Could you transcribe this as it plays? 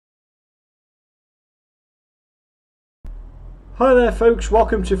Hi there folks,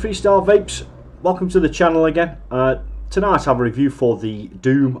 welcome to Freestyle Vapes, welcome to the channel again. Tonight I have a review for the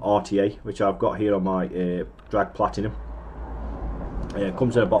Doom RTA, which I've got here on my Drag Platinum. It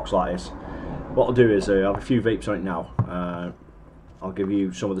comes in a box like this. What I'll do is I have a few vapes on it now. I'll give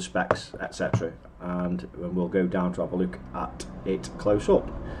you some of the specs, etc. And we'll go down to have a look at it close up.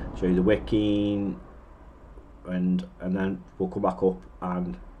 Show you the wicking, and then we'll come back up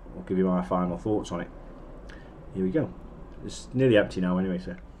and I'll give you my final thoughts on it. Here we go. It's nearly empty now anyway,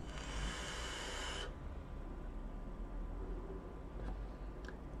 so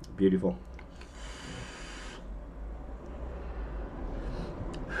beautiful.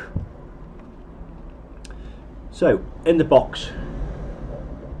 So in the box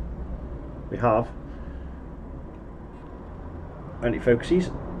we have anti-focuses.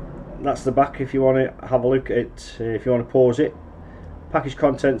 That's the back if you want to have a look at it, if you want to pause it. Package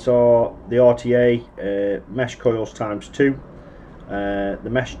contents are the RTA, mesh coils ×2, the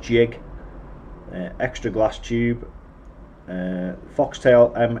mesh jig, extra glass tube,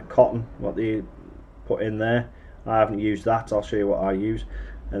 foxtail M cotton, what they put in there. I haven't used that, I'll show you what I use.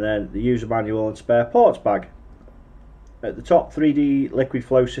 And then the user manual and spare parts bag. At the top, 3D liquid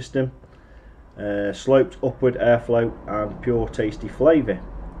flow system, sloped upward airflow and pure tasty flavour,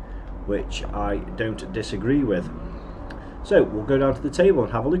 which I don't disagree with. So we'll go down to the table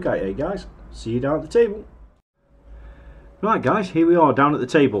and have a look at it, guys. See you down at the table. Right guys, here we are down at the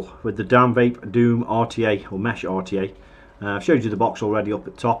table with the Damn Vape Doom RTA, or Mesh RTA. I've showed you the box already up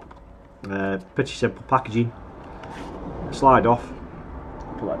at the top. Pretty simple packaging. Slide off,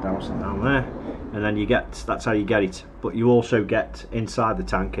 put that down, sit down there, and then you get, that's how you get it. But you also get inside the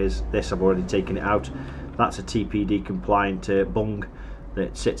tank is this, I've already taken it out. That's a TPD compliant bung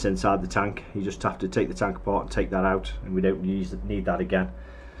that sits inside the tank. You just have to take the tank apart and take that out, and we don't need that again.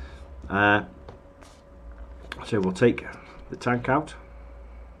 So we'll take the tank out.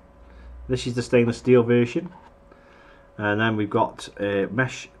 This is the stainless steel version, and then we've got a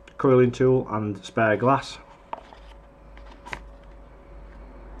mesh coiling tool and spare glass.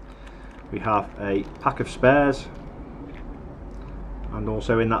 We have a pack of spares, and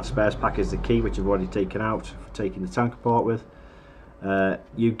also in that spares pack is the key, which I've already taken out for taking the tank apart with.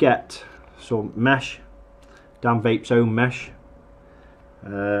 You get some mesh, Damn Vape's own mesh.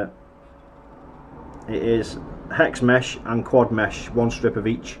 It is hex mesh and quad mesh, one strip of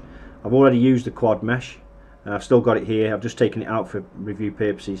each. I've already used the quad mesh, I've still got it here. I've just taken it out for review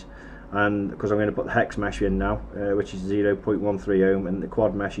purposes, and because I'm going to put the hex mesh in now, which is 0.13 ohm, and the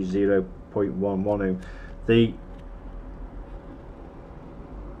quad mesh is 0.11 ohm. The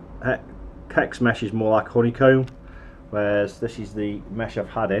hex mesh is more like honeycomb, whereas this is the mesh I've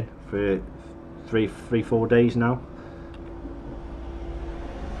had in for 4 days now.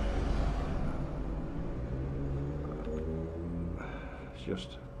 It's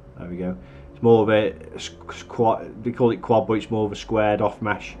just, there we go. It's more of a quad, they call it quad, but it's more of a squared off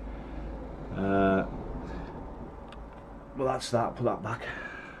mesh. Well, that's that, put that back.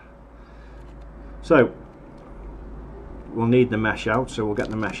 So we'll need the mesh out, so we'll get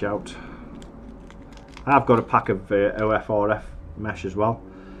the mesh out. I've got a pack of OFRF mesh as well.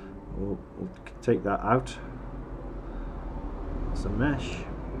 We'll take that out. That's the mesh.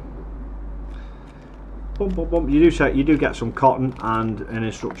 Bump, bump, bump. You do get some cotton and an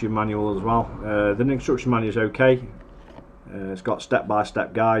instruction manual as well. The instruction manual is okay. It's got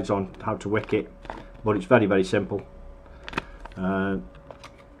step-by-step guides on how to wick it, but it's very, very simple. I'll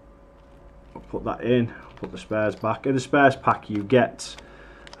put that in. Put the spares back. In the spares pack, you get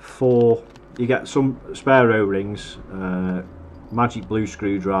some spare O-rings, magic blue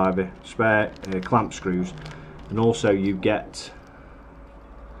screwdriver, spare clamp screws, and also you get,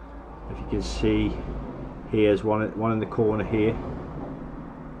 if you can see, here's one in the corner here,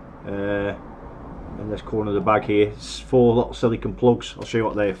 in this corner of the bag here. It's 4 little silicone plugs. I'll show you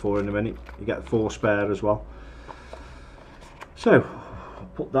what they're for in a minute. You get 4 spare as well. So I'll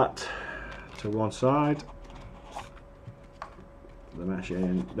put that to one side. The mesh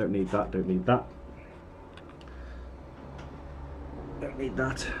in, don't need that, don't need that, don't need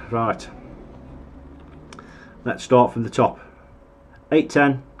that. Right, let's start from the top.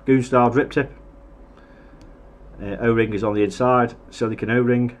 810 goon style drip tip. O-ring is on the inside, silicone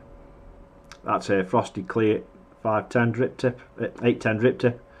O-ring. That's a frosted clear 510 drip tip, 810 drip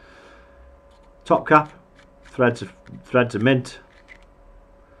tip. Top cap, threads of mint,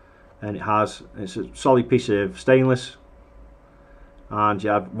 and it's a solid piece of stainless. And you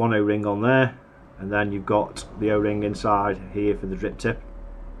have one O-ring on there, and then you've got the O-ring inside here for the drip tip.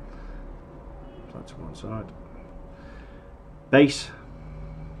 That's one side. Base,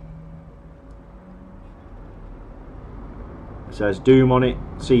 It says Doom on it,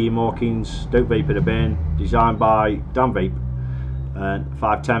 CE markings, don't vape in a bin, designed by Dan Vape, and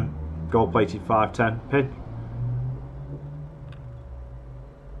 510, gold plated 510 pin,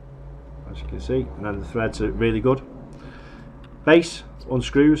 as you can see, and then the threads are really good. Base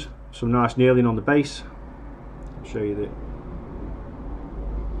unscrews, some nice nailing on the base. I'll show you that.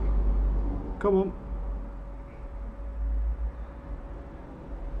 Come on.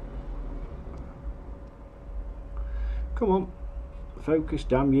 Come on. Focus,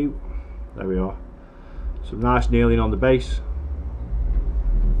 damn you. There we are. Some nice nailing on the base.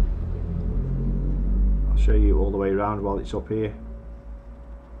 I'll show you all the way around while it's up here.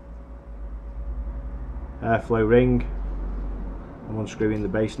 Airflow ring. I'm unscrewing the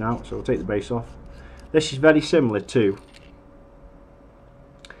base now, so I'll take the base off. This is very similar to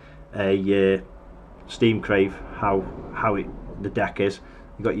a steam crave, how the deck is.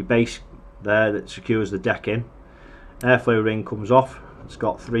 You've got your base there that secures the deck in. Airflow ring comes off. It's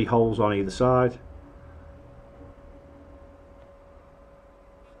got 3 holes on either side.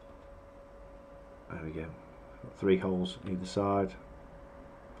 There we go. Got 3 holes on either side.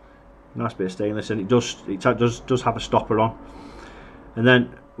 Nice bit of stainless, and it does have a stopper on. And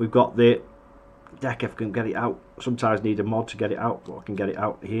then we've got the deck. If I can get it out, sometimes need a mod to get it out, but I can get it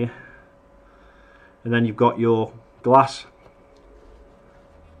out here. And then you've got your glass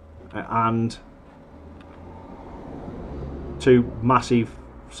and 2 massive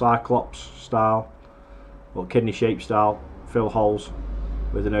Cyclops style or kidney shaped style fill holes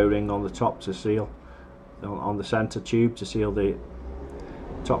with an O-ring on the top to seal, on the centre tube to seal the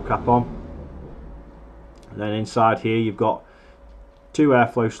top cap on. And then inside here you've got 2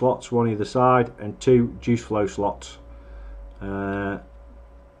 airflow slots, one either side, and 2 juice flow slots, and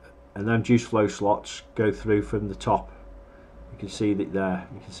then juice flow slots go through from the top. You can see that there,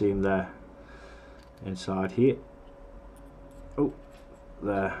 you can see them there inside here. Oh,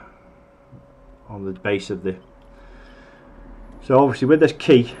 there on the base of the. So obviously with this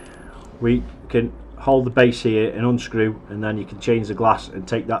key we can hold the base here and unscrew, and then you can change the glass and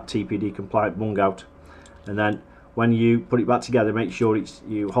take that TPD compliant bung out. And then when you put it back together, make sure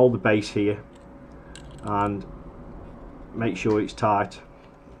you hold the base here and make sure it's tight,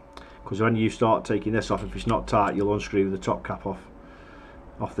 because when you start taking this off, if it's not tight, you'll unscrew the top cap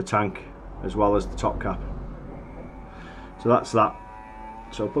off the tank as well as the top cap. So that's that.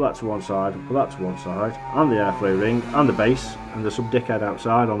 So I'll put that to one side, put that to one side, and the airflow ring and the base, and there's some dickhead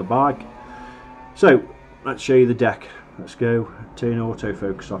outside on the bike. So let's show you the deck. Let's go turn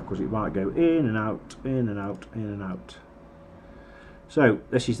autofocus off, because it might go in and out, in and out, in and out. So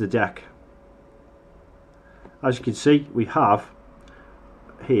this is the deck. As you can see, we have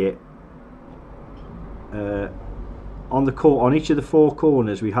here on each of the 4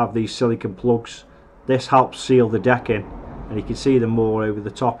 corners we have these silicone plugs. This helps seal the deck in, and you can see them more over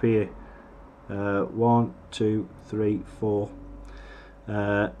the top here. 1, 2, 3, 4.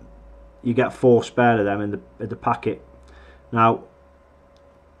 You get 4 spare of them in the packet. Now,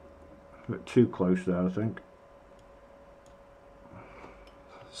 a bit too close there, I think.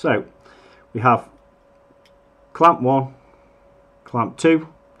 So we have clamp 1, clamp 2,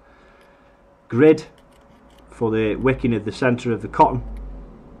 grid for the wicking of the centre of the cotton.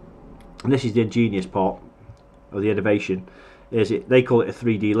 And this is the ingenious part, or the innovation, is they call it a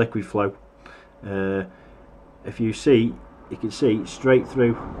 3D liquid flow. If you see, you can see straight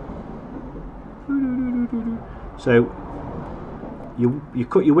through. So you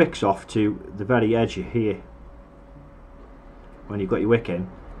cut your wicks off to the very edge here when you've got your wick in,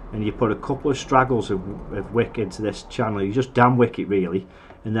 and you put a couple of straggles of wick into this channel. You just damn wick it really,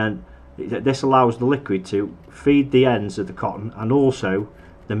 and then this allows the liquid to feed the ends of the cotton and also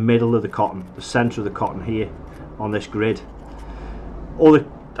the middle of the cotton, the centre of the cotton here on this grid. All the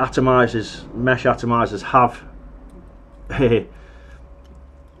atomizers, mesh atomizers, have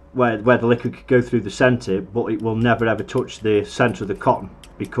where the liquid could go through the centre, but it will never ever touch the centre of the cotton,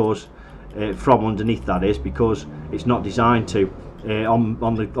 because from underneath, that is, because it's not designed to. On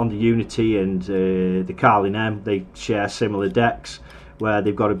the Unity and the Carlin M, they share similar decks where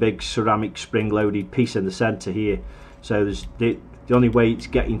they've got a big ceramic spring-loaded piece in the centre here. So there's the only way it's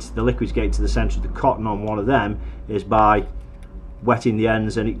getting to the liquid's getting to the centre of the cotton on one of them is by wetting the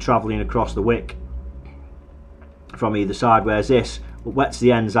ends and it travelling across the wick from either side, whereas this wets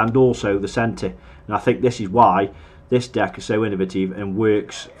the ends and also the centre. And I think this is why this deck is so innovative and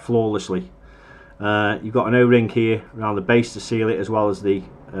works flawlessly. You've got an O-ring here around the base to seal it, as well as the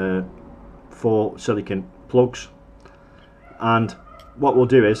 4 silicone plugs. And what we'll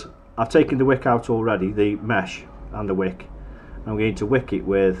do is, I've taken the wick out already, the mesh and the wick. I'm going to wick it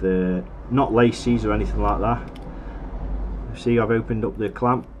with not laces or anything like that. See, I've opened up the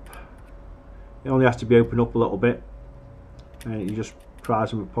clamp. It only has to be opened up a little bit, and you just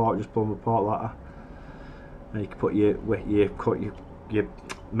prise them apart, just pull them apart like that, and you can put your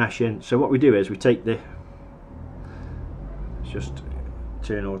mesh in. So what we do is we take the, let's just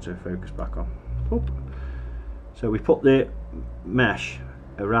turn autofocus back on. Oop. So we put the mesh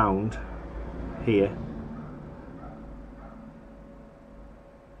around here,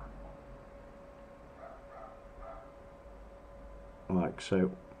 like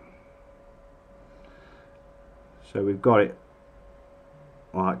so. So we've got it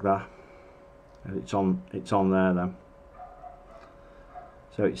like that, and it's on there then.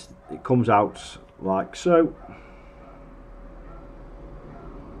 So it comes out like so.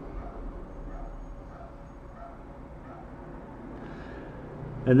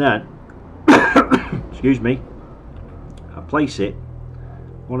 And then excuse me, I place it,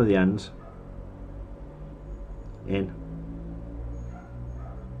 one of the ends in,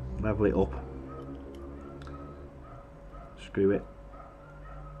 level it up, screw it,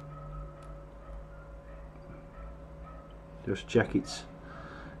 just check it's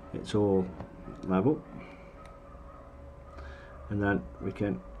all level, and then we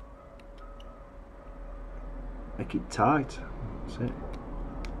can make it tight. That's it.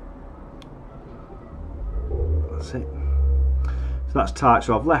 That's it. So that's tight.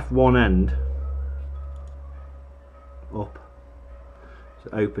 So I've left one end up, so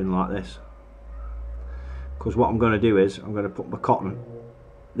open like this, because what I'm going to do is I'm going to put my cotton.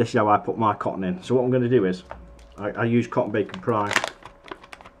 This is how I put my cotton in. So what I'm going to do is I use cotton bacon prime,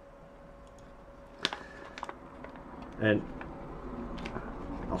 and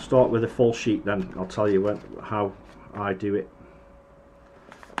I'll start with a full sheet, then I'll tell you how I do it.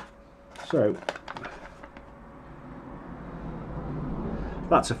 So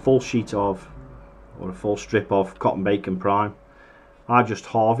that's a full sheet of, or a full strip of cotton bacon prime. I just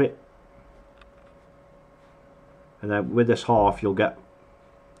halve it, and then with this half you'll get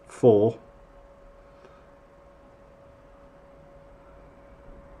 4,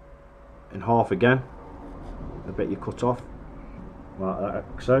 and half again, the bit you cut off like that,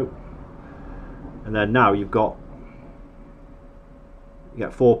 so. And then now you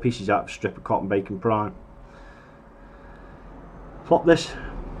get 4 pieces out of a strip of cotton bacon prime. Plop this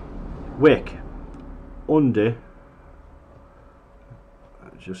wick under,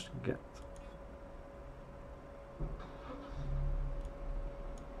 just get,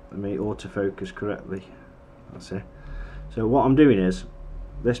 let me autofocus correctly, that's it. So what I'm doing is,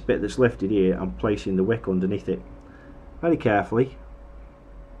 this bit that's lifted here, I'm placing the wick underneath it very carefully.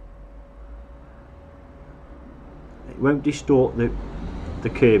 It won't distort the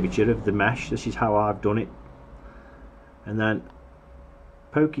curvature of the mesh. This is how I've done it. And then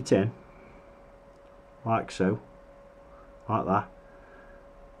poke it in like so, like that.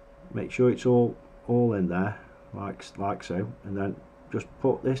 Make sure it's all in there, like so, and then just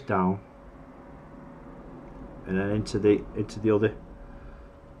put this down, and then into the other,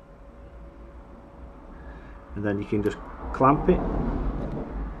 and then you can just clamp it.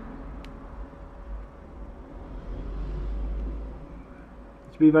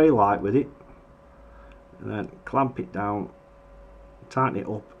 To be very light with it, and then clamp it down, tighten it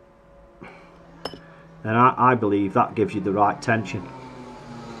up, and I believe that gives you the right tension,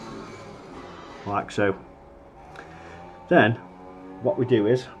 like so. Then what we do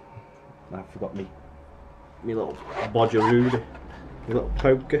is, I forgot me little bodgeroo, my little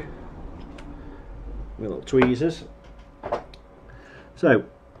poker, my little tweezers. So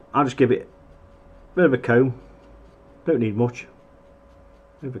I'll just give it a bit of a comb, don't need much,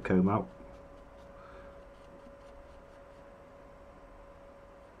 bit of a comb out.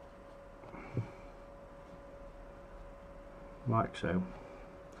 Like so.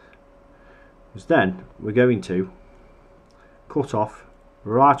 Because then we're going to cut off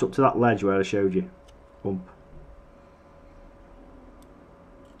right up to that ledge where I showed you. Bump.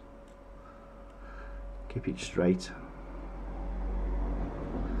 Keep it straight.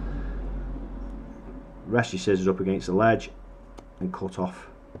 Rest your scissors up against the ledge and cut off.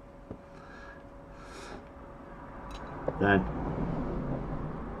 Then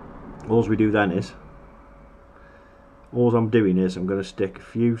all we do then is, all I'm doing is I'm going to stick a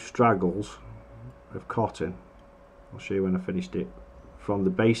few straggles of cotton, I'll show you when I finished it, from the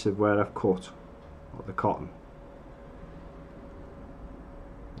base of where I've cut the cotton.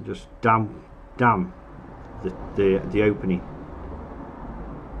 Just damn the opening,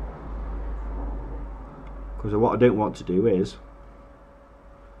 because what I don't want to do is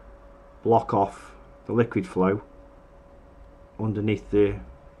block off the liquid flow underneath the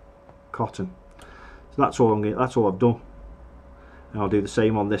cotton. So that's all I've done. And I'll do the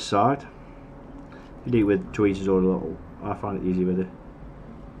same on this side. You do it with tweezers or a little, I find it easy with it.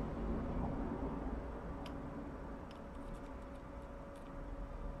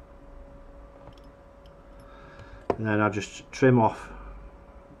 And then I'll just trim off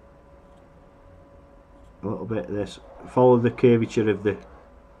a little bit of this, follow the curvature of the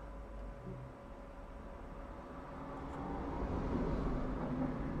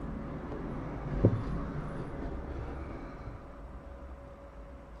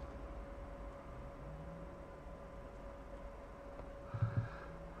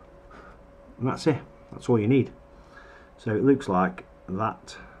and that's it, that's all you need. So it looks like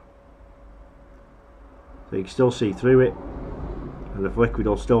that. So you can still see through it, and the liquid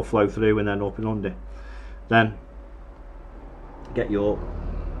will still flow through and then up and under. Then get your,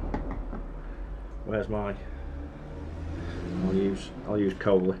 where's my, I'll use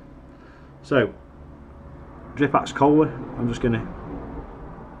cola. So drip axe cola, I'm just going to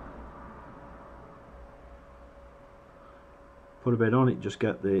put a bit on it, just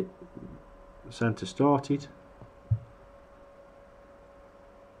get the centre started.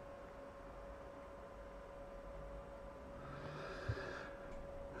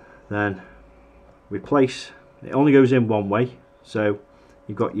 Then we place, it only goes in one way, so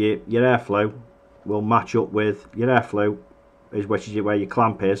you've got your airflow will match up with your airflow, which is where your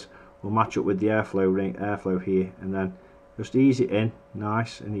clamp is, will match up with the airflow here, and then just ease it in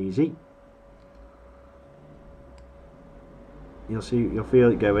nice and easy. You'll feel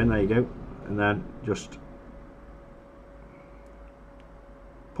it go in, there you go, and then just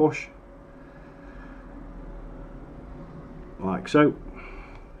push like so.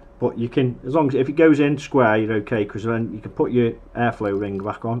 But you can, as long as if it goes in square, you're okay, because then you can put your airflow ring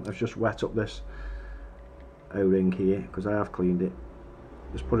back on. Let's just wet up this O-ring here, because I have cleaned it.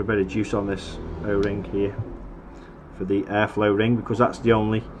 Just put a bit of juice on this O-ring here for the airflow ring, because that's the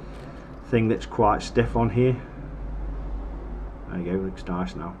only thing that's quite stiff on here. There you go, looks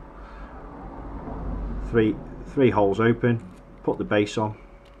nice now. Three holes open, put the base on,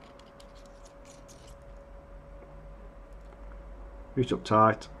 boot up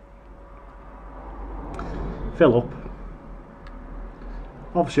tight, fill up.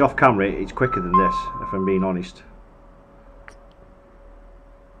 Obviously off camera it's quicker than this, if I'm being honest.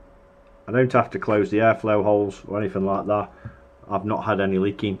 I don't have to close the airflow holes or anything like that. I've not had any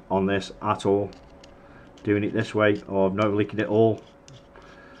leaking on this at all doing it this way, or I've no leaking at all.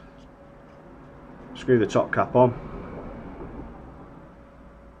 Screw the top cap on,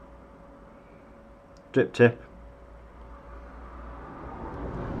 drip tip,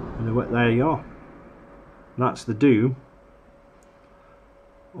 and there you are. That's the Doom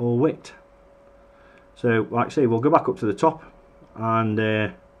all wicked. So like I say, we'll go back up to the top and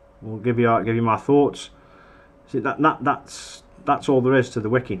we'll give you my thoughts. See, that's all there is to the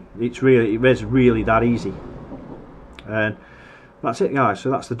wicking. It is really that easy, and that's it, guys. So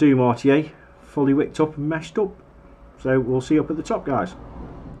that's the Doom RTA, fully wicked up and meshed up. So we'll see you up at the top, guys.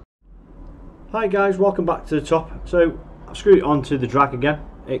 Hi guys, welcome back to the top. So I've screwed it onto the drag again.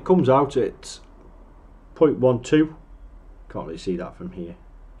 It comes out at 0.12. Can't really see that from here.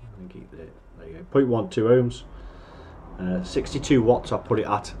 There you go, 0.12 ohms. 62 watts I put it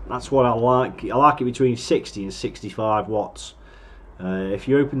at. That's what I like. I like it between 60 and 65 watts. If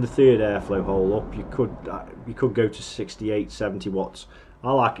you open the third airflow hole up, you could go to 68, 70 watts.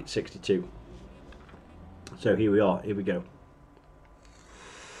 I like it 62. So here we are. Here we go.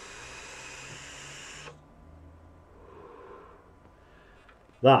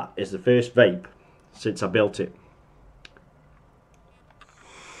 That is the first vape since I built it.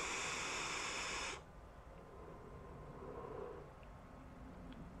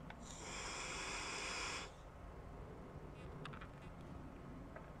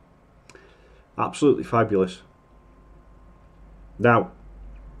 Absolutely fabulous. Now,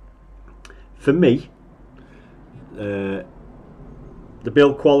 for me, the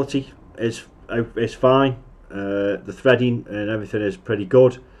build quality is fine. The threading and everything is pretty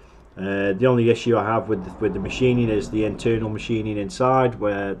good. The only issue I have with the machining is the internal machining inside,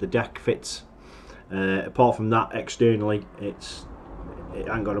 where the deck fits. Apart from that, externally, it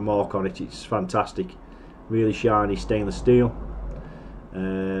ain't got a mark on it. It's fantastic, really shiny stainless steel.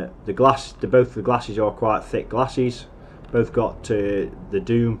 Both the glasses are quite thick glasses. Both got the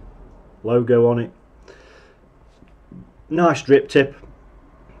Doom logo on it. Nice drip tip,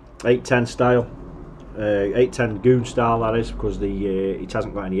 810 style, 810 Goon style that is, because it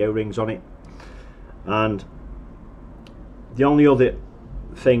hasn't got any O-rings on it. And the only other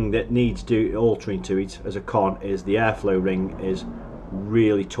thing that needs altering to it as a con is the airflow ring is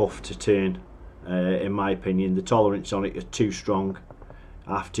really tough to turn. In my opinion, the tolerance on it is too strong.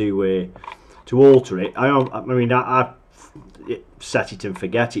 have to alter it. I mean, I set it and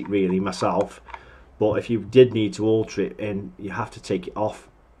forget it really myself, but if you did need to alter it, and you have to take it off,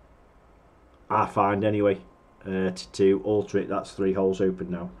 I find anyway, to alter it. That's 3 holes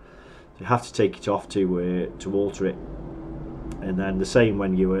open now, so you have to take it off to alter it. And then the same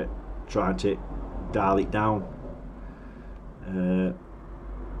when you were trying to dial it down.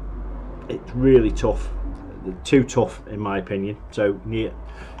 It's really tough, too tough in my opinion. So the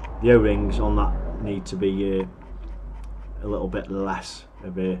O-rings on that need to be a little bit less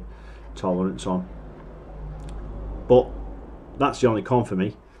of a tolerance on. But that's the only con for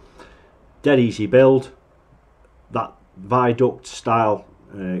me. Dead easy build. That viaduct style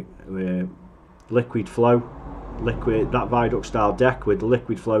liquid flow, that viaduct style deck with the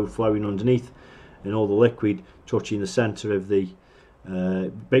liquid flow flowing underneath, and all the liquid touching the centre of the.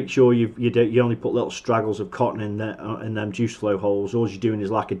 Make sure you only put little straggles of cotton in there in them juice flow holes. All you're doing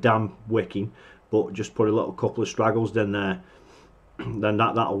is like a dam wicking, but just put a little couple of straggles in there. Then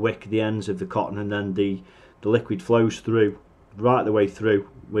that'll wick the ends of the cotton, and then the liquid flows through right the way through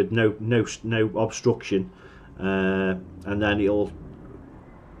with no obstruction, and then it'll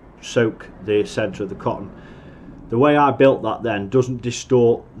soak the centre of the cotton. The way I built that then doesn't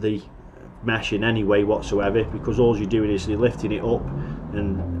distort the mesh in any way whatsoever, because all you're doing is you're lifting it up,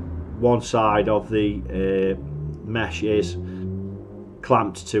 and one side of the mesh is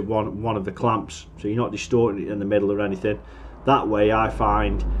clamped to one of the clamps, so you're not distorting it in the middle or anything. That way I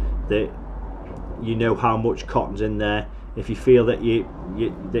find that you know how much cotton's in there. If you feel that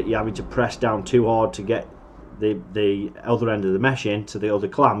you're having to press down too hard to get the other end of the mesh in to the other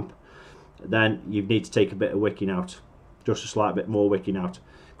clamp, then you need to take a bit of wicking out, just a slight bit more wicking out,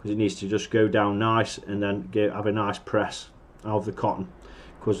 because it needs to just go down nice and then have a nice press of the cotton.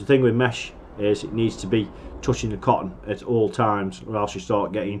 Because the thing with mesh is it needs to be touching the cotton at all times, or else you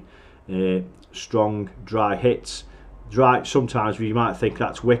start getting strong dry hits. Dry, sometimes you might think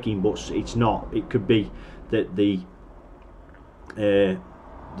that's wicking, but it's not. It could be that the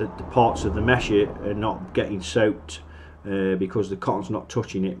parts of the mesh are not getting soaked because the cotton's not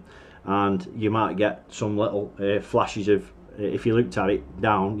touching it, and you might get some little flashes of, if you looked at it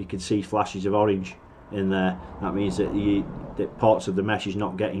down, you can see flashes of orange in there. That means that parts of the mesh is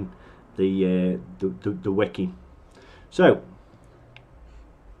not getting the wicking. So,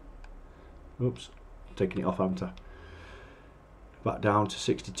 oops, taking it off, haven't I? Back down to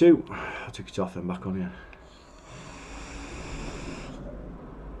 62. I took it off and back on here.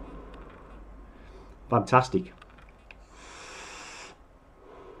 Fantastic.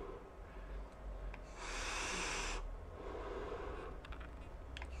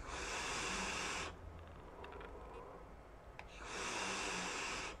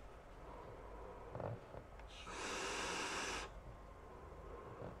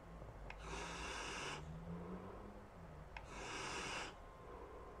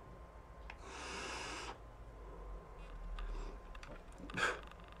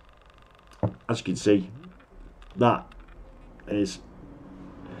 As you can see, that's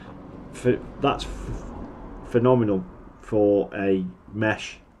phenomenal for a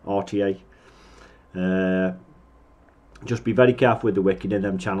mesh RTA. Just be very careful with the wicking in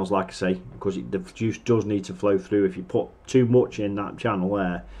them channels, like I say, because the juice does need to flow through. If you put too much in that channel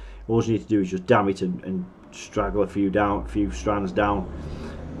there, all you need to do is just dam it and straggle a few strands down.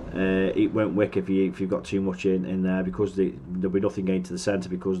 It won't wick if you've got too much in there, because there'll be nothing going to the centre,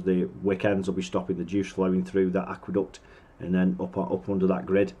 because the wick ends will be stopping the juice flowing through that aqueduct and then up under that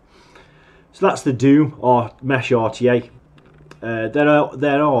grid. So that's the Doom or mesh RTA. There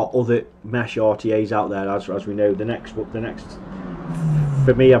are other mesh RTAs out there, as we know. The next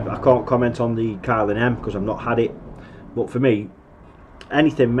for me, I can't comment on the Kyle and M because I've not had it, but for me,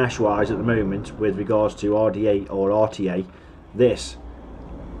 anything mesh wise at the moment with regards to RDA or RTA, this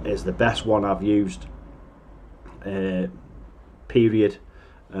is the best one I've used, period.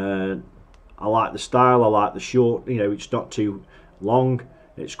 I like the style, I like the short, it's not too long,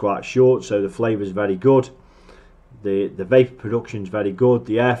 it's quite short, so the flavour is very good. The vapour production is very good.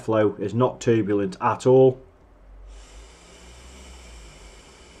 The airflow is not turbulent at all.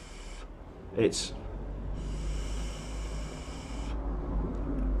 It's,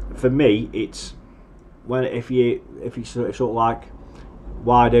 for me, it's if you sort of like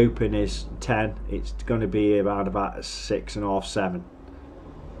wide open is 10, it's going to be around about a 6.5, 7.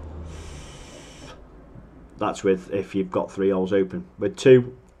 That's with if you've got 3 holes open. With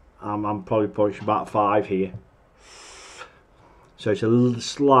 2, I'm probably pushing about 5 here. So it's a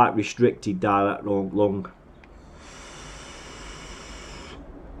slight restricted direct lung.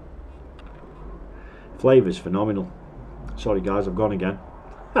 Flavour's phenomenal. Sorry guys, I've gone again.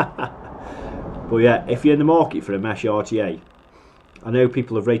 But yeah, if you're in the market for a mesh RTA, I know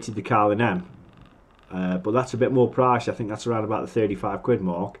people have rated the Carlin M, but that's a bit more pricey. I think that's around about the 35 quid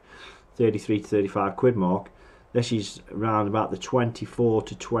mark, 33 to 35 quid mark. This is around about the 24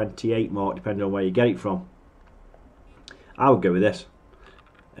 to 28 mark, depending on where you get it from. I would go with this,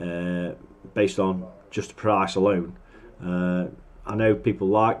 based on just the price alone. I know people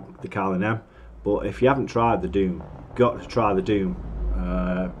like the Carlin M, but if you haven't tried the Doom, got to try the Doom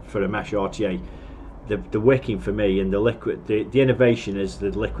for a mesh RTA. The wicking for me, and the liquid, the innovation is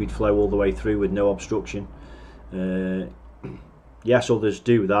the liquid flow all the way through with no obstruction. Yes, others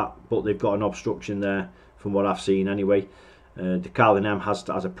do that, but they've got an obstruction there from what I've seen anyway. The Carlin M has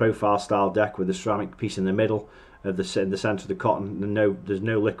a profile style deck with a ceramic piece in the middle of in the centre of the cotton, and there's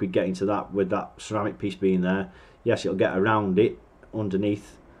no liquid getting to that with that ceramic piece being there. Yes, it'll get around it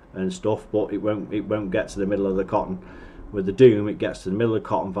underneath and stuff, but it won't get to the middle of the cotton. With the Doom, it gets to the middle of the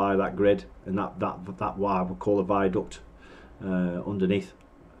cotton via that grid, and that what I would call a viaduct underneath,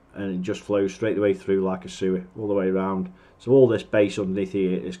 and it just flows straight the way through like a sewer all the way around. So all this base underneath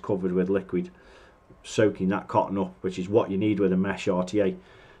here is covered with liquid, soaking that cotton up, which is what you need with a mesh RTA.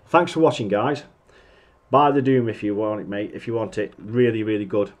 Thanks for watching, guys. Buy the Doom if you want it, mate. If you want it, really, really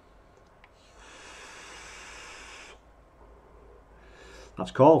good.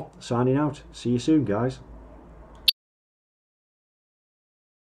 That's Carl signing out. See you soon, guys.